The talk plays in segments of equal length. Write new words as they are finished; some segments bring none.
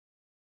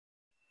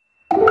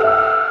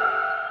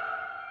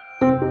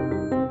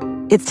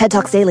It's TED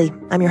Talks Daily.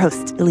 I'm your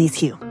host, Elise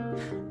Hu.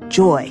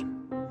 Joy.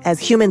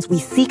 As humans, we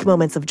seek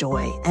moments of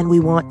joy, and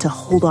we want to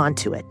hold on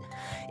to it.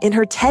 In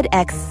her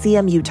TEDx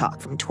CMU talk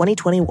from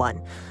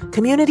 2021,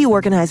 community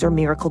organizer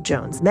Miracle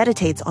Jones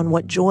meditates on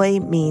what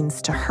joy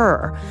means to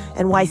her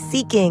and why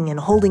seeking and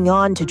holding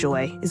on to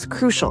joy is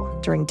crucial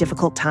during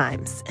difficult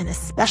times and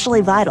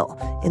especially vital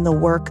in the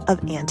work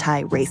of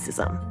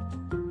anti-racism.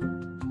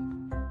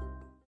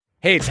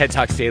 Hey, TED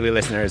Talks Daily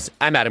listeners.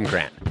 I'm Adam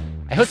Grant.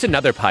 I host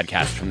another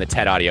podcast from the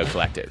TED Audio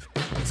Collective.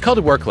 It's called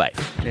Work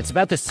Life, and it's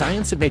about the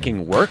science of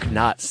making work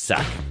not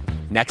suck.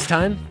 Next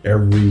time,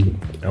 every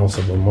ounce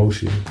of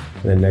emotion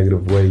in a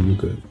negative way you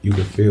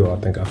could feel, I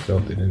think I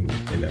felt it in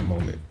that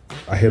moment.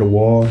 I hit a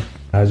wall.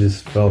 I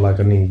just felt like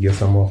I needed to get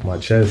something off my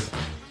chest.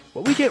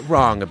 what we get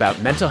wrong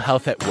about mental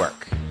health at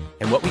work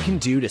and what we can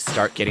do to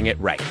start getting it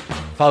right.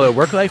 Follow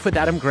Work Life with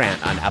Adam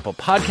Grant on Apple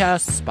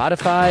Podcasts,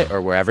 Spotify,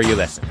 or wherever you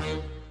listen.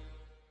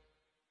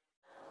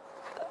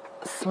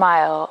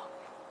 Smile.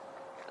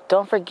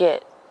 Don't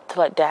forget to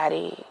let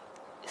Daddy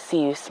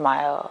see you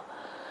smile.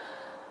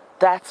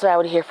 That's what I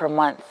would hear for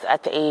months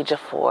at the age of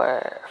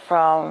 4,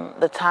 from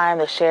the time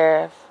the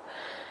sheriff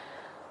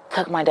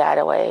took my dad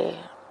away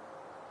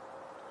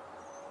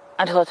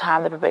until the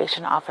time the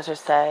probation officer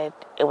said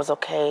it was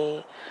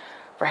okay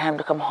for him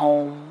to come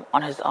home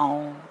on his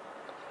own.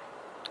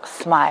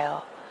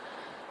 Smile.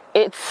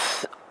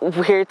 It's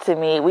weird to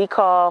me. We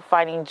call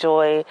finding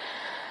joy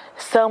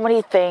so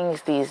many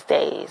things these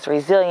days: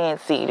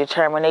 resiliency,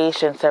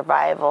 determination,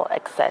 survival,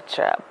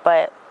 etc.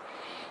 But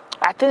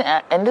at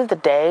the end of the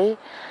day,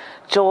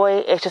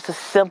 joy is just a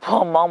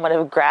simple moment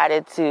of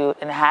gratitude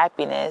and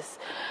happiness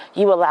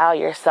you allow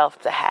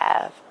yourself to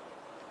have.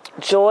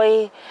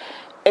 Joy,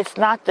 it's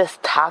not this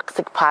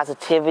toxic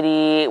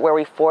positivity where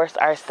we force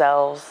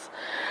ourselves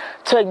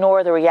to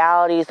ignore the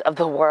realities of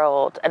the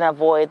world and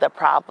avoid the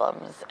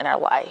problems in our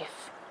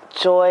life.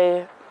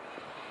 Joy,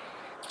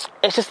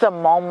 it's just a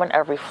moment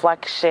of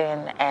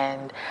reflection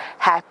and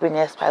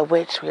happiness by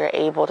which we are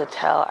able to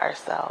tell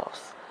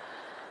ourselves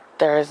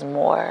there is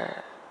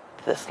more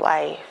to this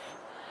life.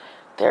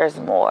 There is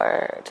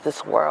more to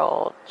this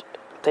world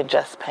than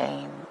just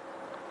pain.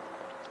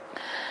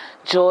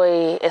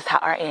 Joy is how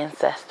our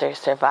ancestors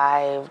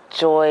survived.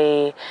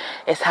 Joy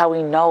is how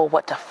we know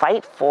what to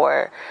fight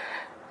for.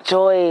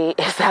 Joy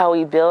is how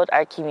we build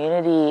our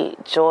community.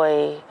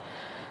 Joy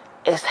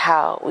is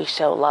how we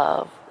show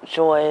love.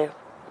 Joy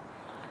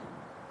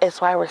is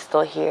why we're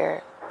still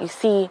here. You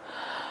see,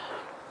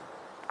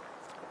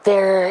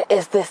 there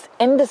is this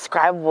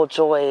indescribable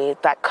joy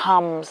that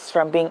comes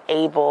from being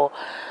able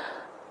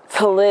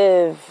to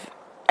live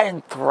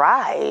and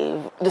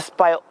thrive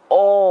despite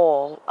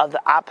all of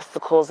the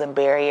obstacles and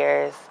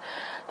barriers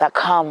that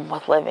come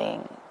with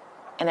living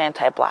in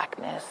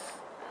anti-Blackness.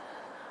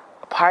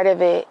 Part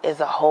of it is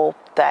a hope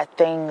that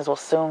things will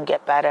soon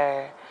get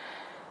better,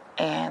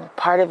 and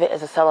part of it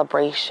is a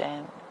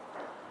celebration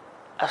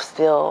of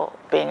still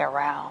being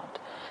around,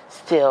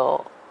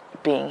 still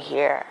being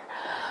here.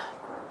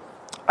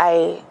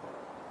 I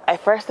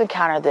first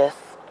encountered this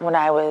when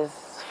I was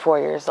 4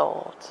 years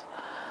old.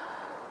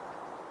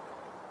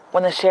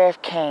 When the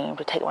sheriff came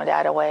to take my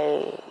dad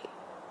away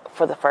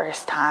for the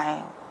first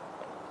time,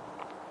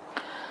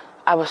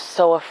 I was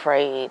so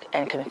afraid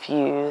and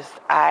confused.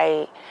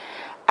 I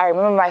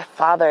remember my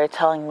father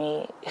telling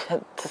me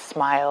to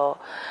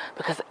smile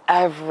because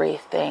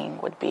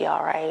everything would be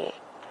all right.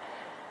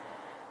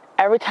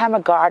 Every time a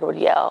guard would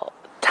yell,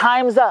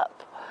 "Time's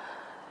up,"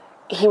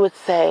 he would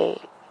say,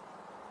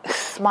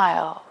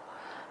 "Smile,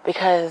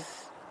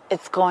 because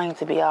it's going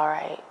to be all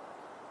right.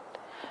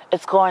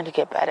 It's going to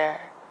get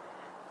better.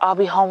 I'll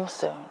be home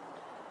soon.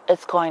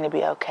 It's going to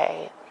be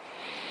okay."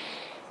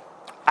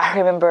 I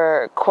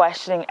remember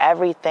questioning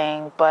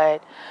everything,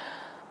 but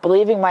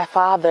believing my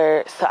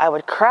father, so I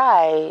would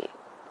cry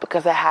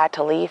because I had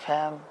to leave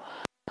him.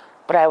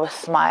 But I would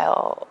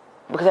smile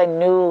because I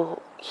knew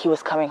he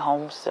was coming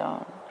home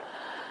soon.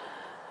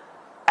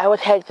 I would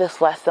take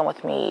this lesson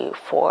with me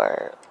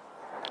for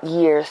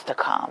years to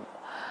come,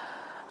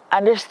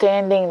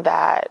 understanding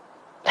that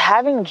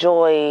having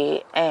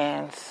joy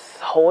and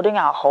holding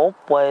out hope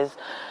was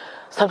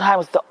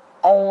sometimes the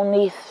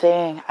only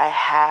thing I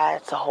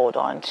had to hold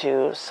on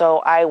to. So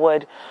I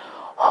would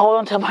hold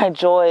on to my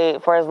joy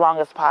for as long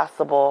as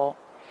possible,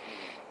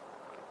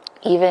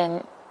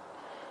 even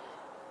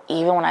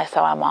when I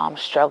saw my mom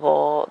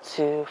struggle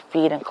to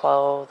feed and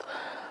clothe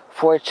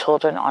 4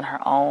 children on her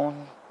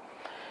own,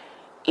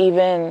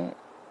 even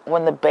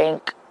when the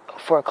bank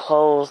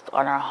foreclosed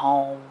on our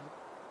home,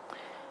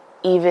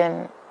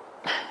 even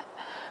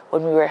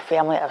when we were a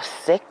family of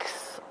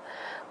 6,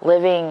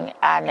 living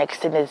at an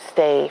extended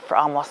stay for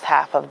almost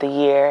half of the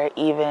year,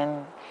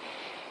 even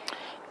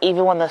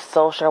when the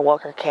social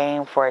worker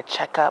came for a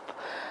checkup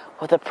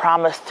with a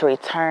promise to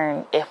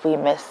return if we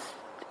missed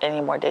any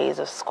more days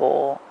of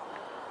school,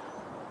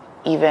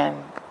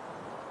 even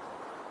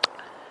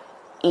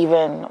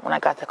when I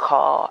got the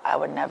call I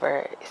would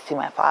never see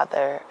my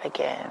father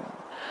again.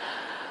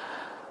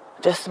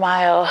 Just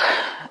smile,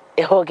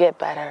 it will get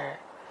better.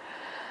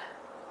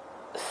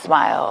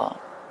 smile.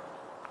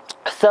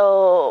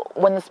 So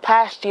when this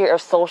past year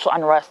of social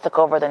unrest took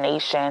over the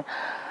nation,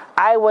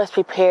 I was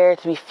prepared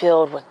to be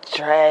filled with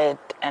dread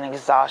and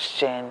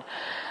exhaustion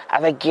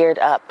as I geared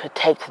up to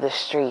take to the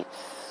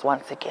streets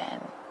once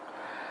again.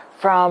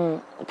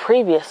 From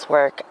previous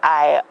work,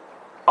 I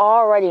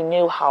already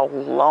knew how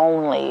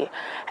lonely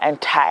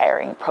and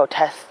tiring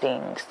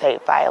protesting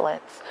state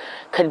violence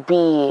could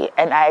be,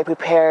 and I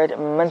prepared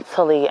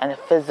mentally and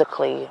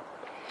physically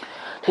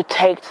to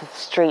take to the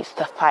streets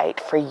to fight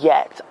for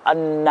yet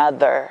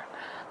another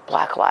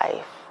Black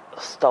life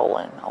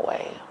stolen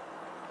away.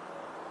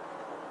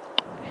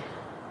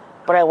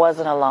 But I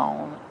wasn't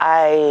alone.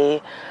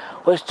 I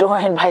was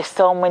joined by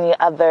so many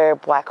other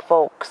Black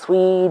folks.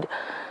 We'd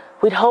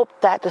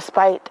hoped that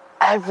despite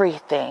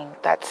everything,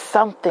 that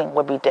something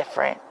would be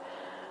different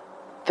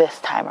this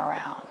time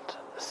around.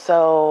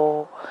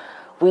 So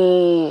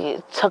we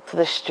took to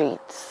the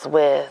streets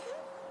with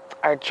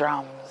our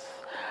drums,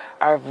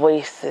 our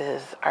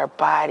voices, our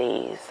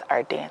bodies,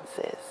 our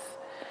dances.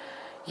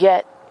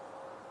 Yet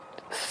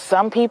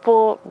some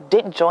people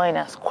didn't join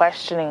us,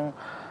 questioning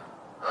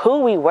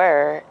who we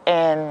were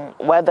and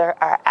whether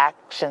our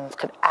actions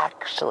could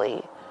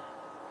actually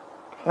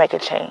make a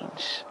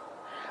change.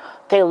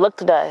 They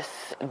looked at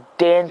us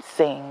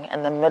dancing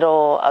in the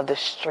middle of the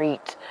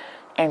street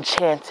and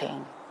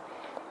chanting,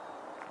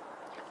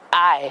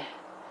 I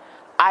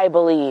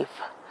believe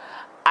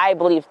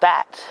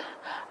that.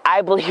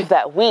 I believe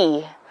that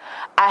we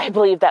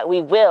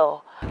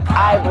will.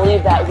 I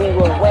believe that we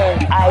will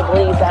win. I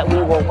believe that we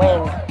will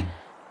win.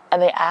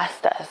 And they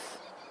asked us,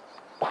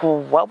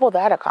 what will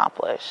that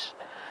accomplish?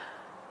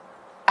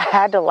 I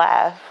had to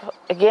laugh.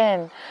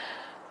 Again,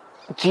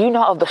 do you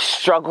know of the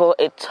struggle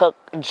it took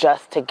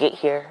just to get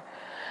here?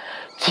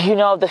 Do you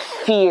know of the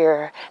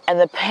fear and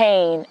the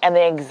pain and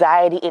the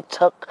anxiety it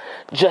took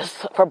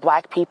just for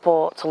Black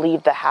people to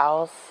leave the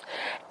house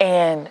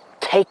and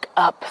take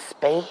up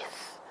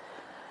space,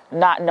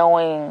 not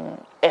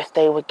knowing if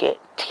they would get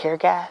tear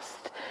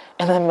gassed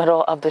in the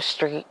middle of the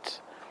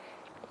street,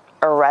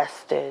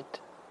 arrested,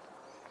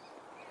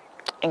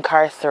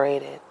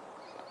 incarcerated,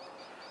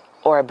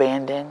 or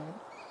abandoned?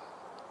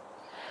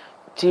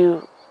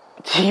 Do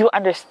you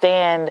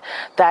understand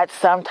that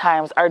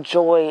sometimes our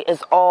joy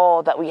is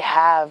all that we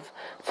have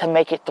to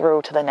make it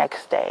through to the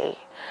next day?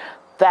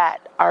 That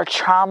our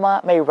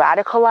trauma may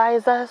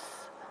radicalize us,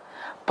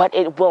 but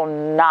it will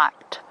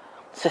not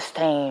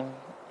sustain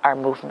our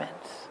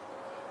movements.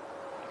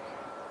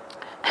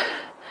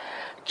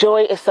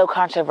 Joy is so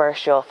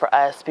controversial for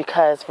us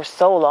because for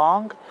so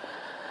long,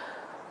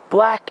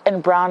 Black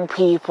and brown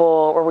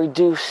people were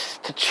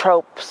reduced to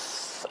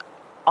tropes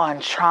on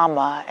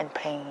trauma and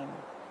pain.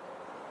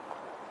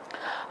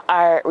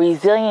 Our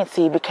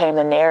resiliency became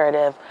the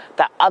narrative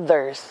that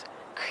others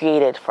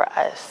created for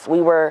us.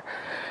 We were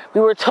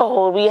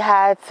told we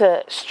had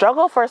to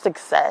struggle for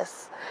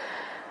success,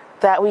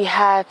 that we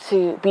had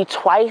to be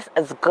twice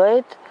as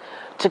good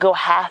to go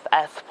half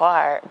as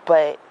far,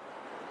 but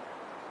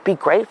be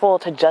grateful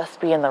to just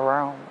be in the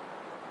room.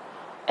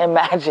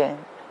 Imagine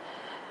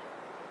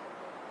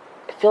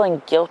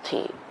feeling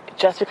guilty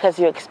just because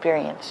you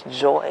experienced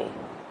joy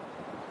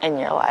in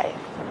your life.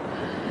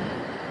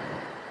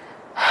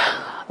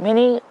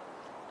 Many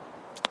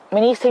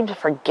seem to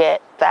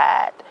forget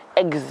that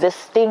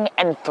existing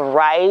and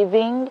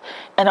thriving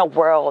in a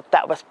world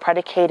that was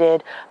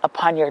predicated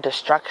upon your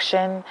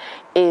destruction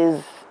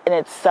is in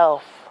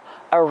itself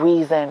a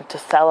reason to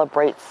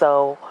celebrate.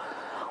 So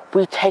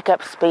we take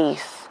up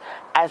space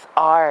as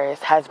ours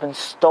has been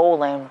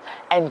stolen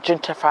and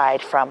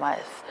gentrified from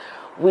us.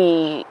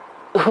 We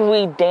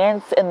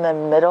dance in the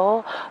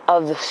middle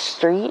of the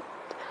street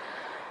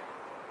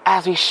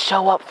as we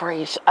show up for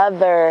each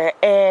other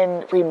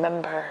and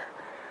remember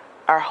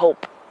our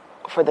hope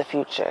for the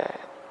future.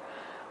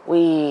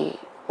 We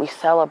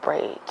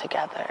celebrate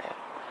together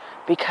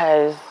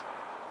because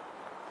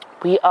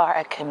we are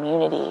a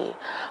community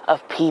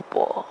of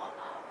people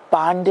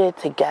bonded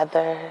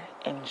together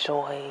in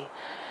joy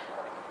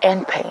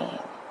and pain,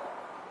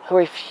 who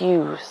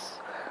refuse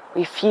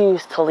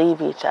to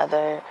leave each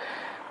other.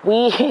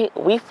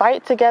 We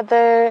fight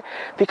together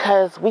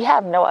because we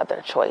have no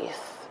other choice.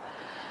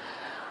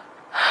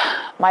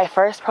 My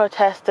first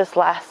protest this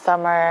last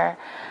summer,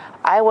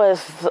 I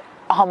was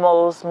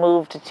almost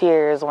moved to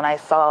tears when I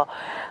saw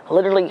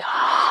literally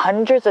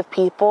hundreds of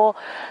people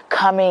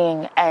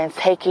coming and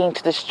taking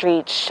to the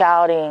streets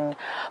shouting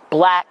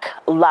Black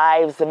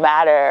Lives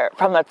Matter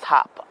from the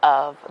top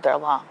of their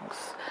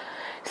lungs.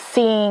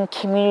 Seeing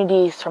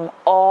communities from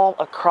all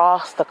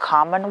across the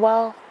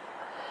Commonwealth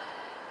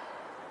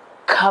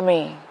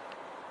coming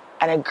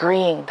and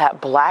agreeing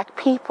that Black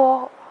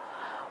people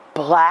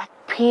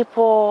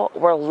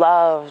were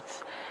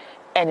loved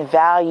and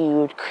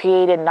valued,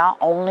 created not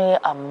only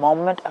a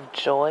moment of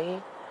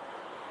joy,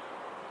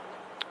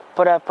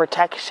 but of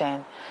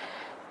protection.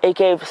 It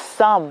gave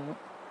some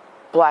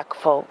Black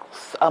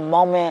folks a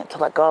moment to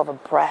let go of a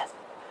breath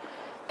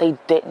they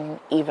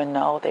didn't even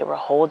know they were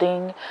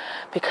holding,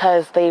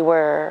 because they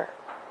were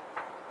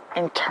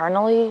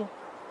internally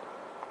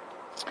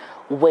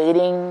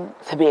waiting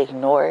to be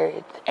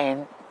ignored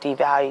and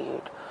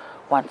devalued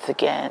once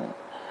again.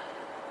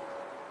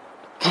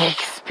 The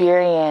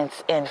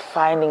experience in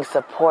finding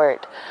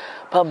support,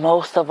 but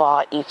most of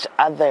all, each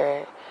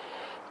other,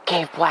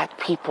 gave Black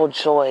people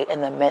joy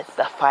in the midst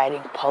of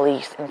fighting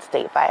police and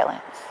state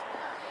violence.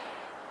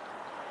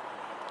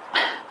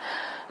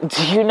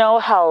 Do you know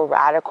how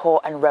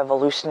radical and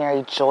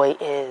revolutionary joy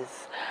is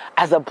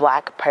as a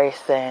Black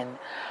person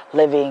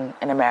living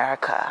in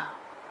America?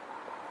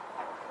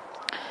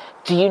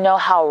 Do you know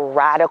how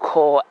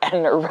radical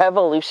and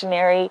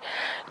revolutionary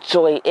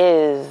joy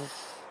is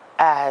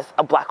as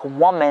a Black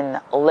woman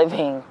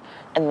living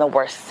in the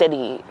worst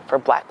city for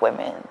Black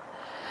women?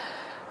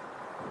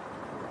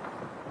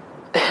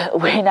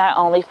 We not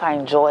only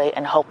find joy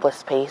in hopeless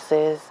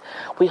spaces,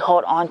 we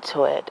hold on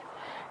to it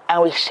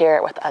and we share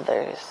it with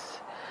others.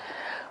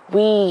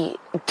 We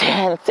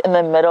dance in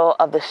the middle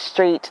of the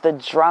street to the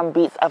drum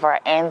beats of our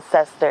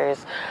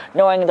ancestors,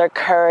 knowing their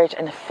courage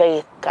and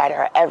faith guide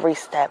our every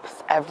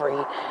steps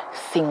every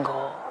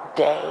single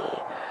day.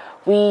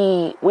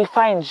 We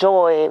find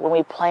joy when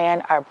we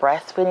plan our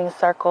breastfeeding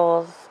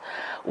circles,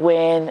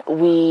 when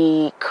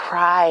we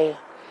cry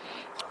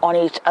on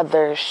each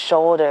other's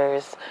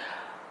shoulders,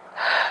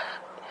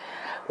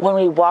 when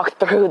we walk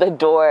through the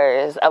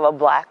doors of a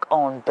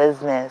Black-owned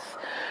business,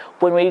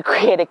 when we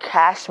create a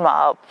cash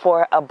mob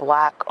for a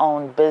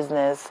Black-owned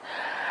business,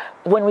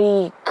 when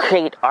we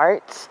create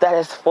art that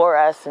is for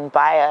us and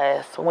by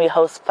us, when we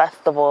host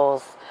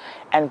festivals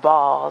and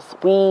balls,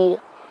 we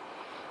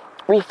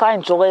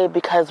find joy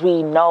because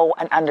we know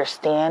and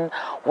understand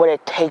what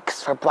it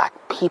takes for Black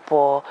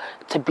people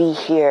to be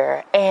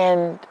here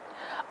and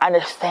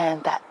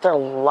understand that their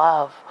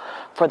love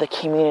for the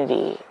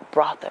community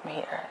brought them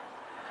here.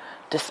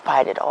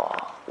 Despite it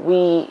all,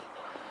 we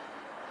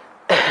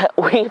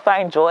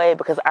find joy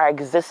because our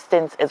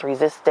existence is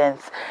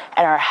resistance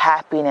and our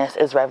happiness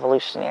is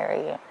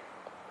revolutionary.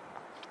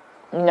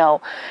 You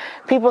know,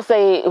 people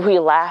say we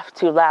laugh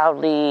too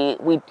loudly,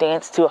 we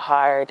dance too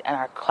hard, and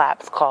our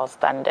claps cause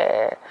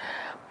thunder.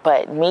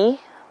 But me,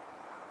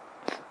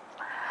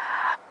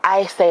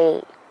 I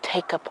say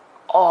take up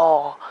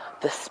all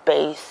the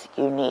space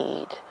you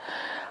need.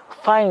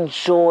 Find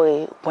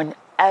joy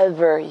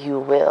whenever you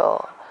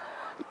will.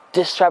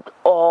 Disrupt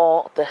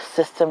all the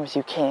systems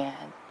you can.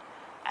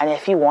 And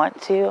if you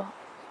want to,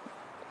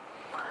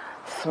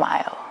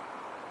 smile.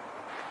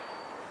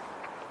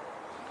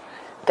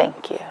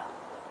 Thank you.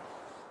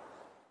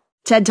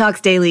 TED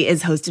Talks Daily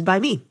is hosted by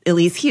me,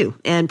 Elise Hugh,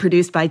 and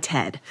produced by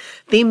TED.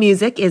 Theme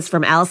music is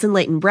from Allison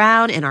Leighton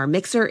Brown, and our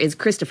mixer is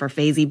Christopher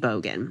Fazy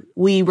Bogan.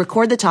 We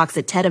record the talks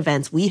at TED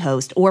events we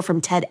host or from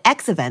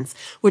TEDx events,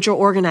 which are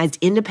organized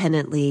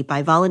independently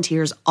by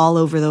volunteers all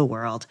over the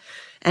world.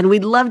 And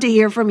we'd love to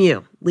hear from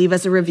you. Leave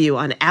us a review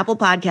on Apple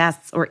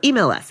Podcasts or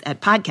email us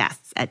at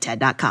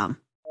podcasts@ted.com.